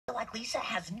like Lisa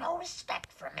has no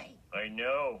respect for me. I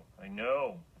know.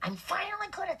 I'm finally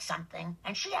good at something,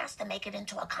 and she has to make it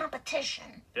into a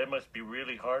competition. That must be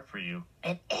really hard for you.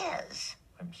 It is.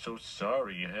 I'm so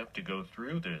sorry you have to go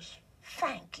through this.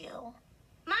 Thank you.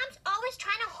 Mom's always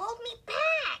trying to hold me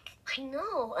back. I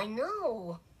know.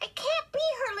 I can't be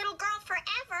her little girl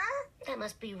forever. That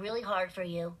must be really hard for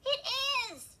you.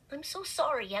 It is. I'm so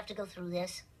sorry you have to go through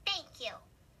this. Thank you.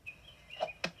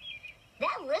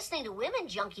 That listening to women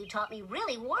junk you taught me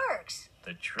really works.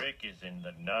 The trick is in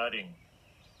the nodding.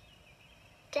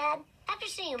 Dad, after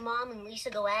seeing Mom and Lisa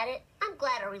go at it, I'm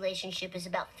glad our relationship is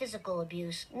about physical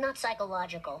abuse, not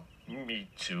psychological. Me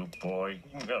too, boy.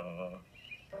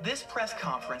 This press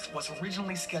conference was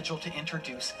originally scheduled to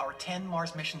introduce our 10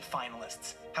 Mars mission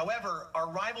finalists. However, our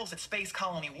rivals at Space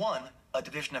Colony 1, a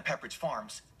division of Pepperidge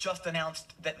Farms, just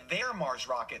announced that their Mars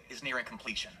rocket is nearing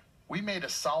completion. We made a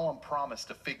solemn promise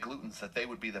to Fig Glutens that they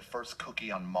would be the first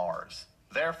cookie on Mars.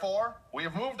 Therefore, we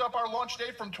have moved up our launch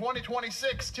date from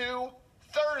 2026 to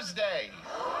Thursday.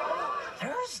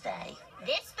 Thursday?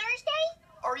 This Thursday?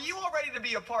 Are you all ready to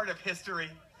be a part of history?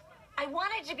 I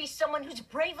wanted to be someone who's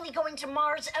bravely going to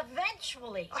Mars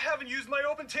eventually. I haven't used my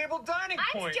open table dining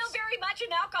I'm points. still very much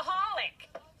an alcoholic.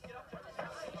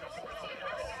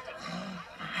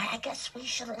 I guess we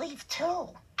should leave too.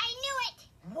 I knew it.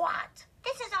 What?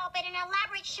 This has all been an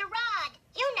elaborate charade.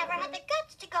 You never had the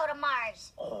guts to go to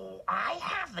Mars. Oh, I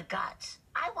have the guts.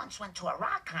 I once went to a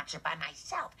rock concert by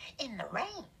myself in the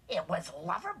rain. It was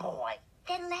Loverboy.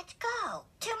 Then let's go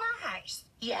to Mars.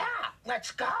 Yeah,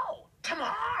 let's go to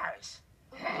Mars.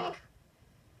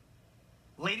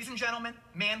 Ladies and gentlemen,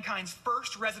 mankind's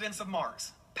first residents of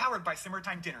Mars, powered by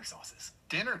Simmertime dinner sauces.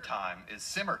 Dinner time is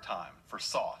simmer time for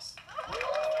sauce.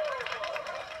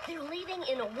 They're leaving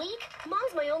in a week?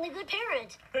 Mom's my only good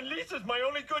parent. And Lisa's my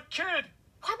only good kid.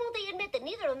 Why won't they admit that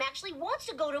neither of them actually wants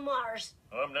to go to Mars?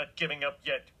 I'm not giving up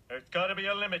yet. There's got to be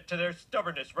a limit to their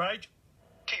stubbornness, right?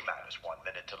 T-minus 1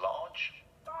 minute to launch.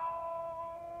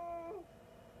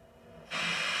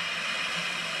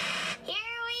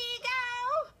 Here we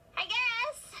go, I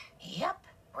guess. Yep,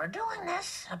 we're doing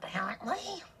this,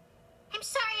 apparently. I'm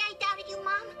sorry I doubted you,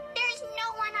 Mom. There's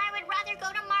no one I would rather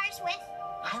go to Mars with.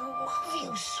 I love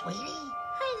you, sweetie.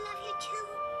 I love you too.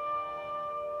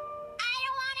 I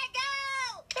don't want to go.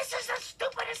 This is the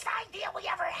stupidest idea we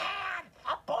ever had.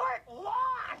 Abort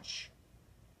launch.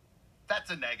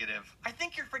 That's a negative. I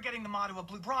think you're forgetting the motto of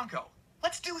Blue Bronco.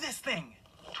 Let's do this thing.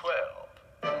 12,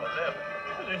 11.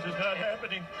 This is not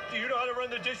happening. Do you know how to run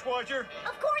the dishwasher?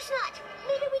 Of course not.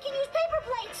 Maybe we can use paper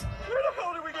plates. Where the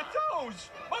hell do we get those?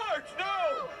 Marge,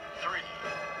 no! 3,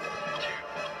 2,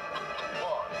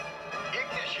 1.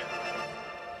 Ignition.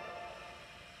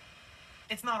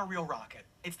 It's not a real rocket.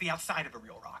 It's the outside of a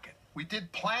real rocket. We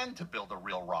did plan to build a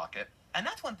real rocket. And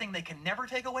that's one thing they can never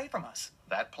take away from us.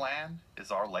 That plan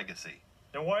is our legacy.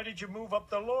 Then why did you move up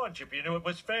the launch if you knew it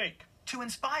was fake? To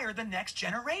inspire the next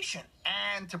generation.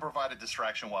 And to provide a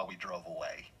distraction while we drove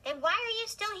away. Then why are you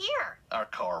still here? Our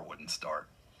car wouldn't start.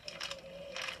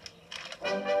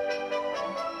 Mom,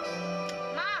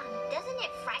 doesn't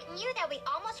it frighten you that we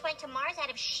almost went to Mars out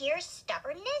of sheer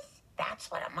stubbornness?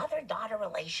 That's what a mother-daughter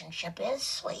relationship is,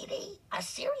 sweetie. A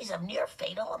series of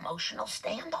near-fatal emotional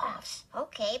standoffs.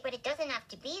 Okay, but it doesn't have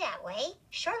to be that way.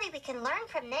 Surely we can learn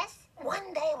from this.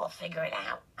 One day we'll figure it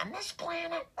out, on this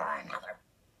planet or another.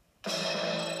 It's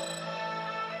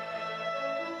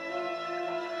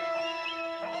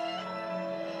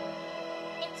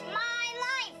my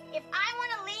life. If I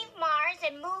want to leave Mars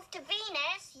and move to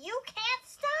Venus, you can't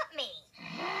stop me.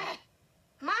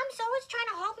 Mom's always trying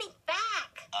to hold me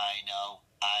back. I know.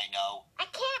 I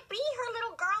can't be her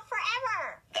little girl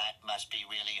forever. That must be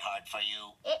really hard for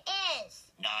you. It is.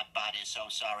 Nodbot is so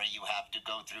sorry you have to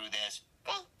go through this.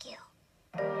 Thank you.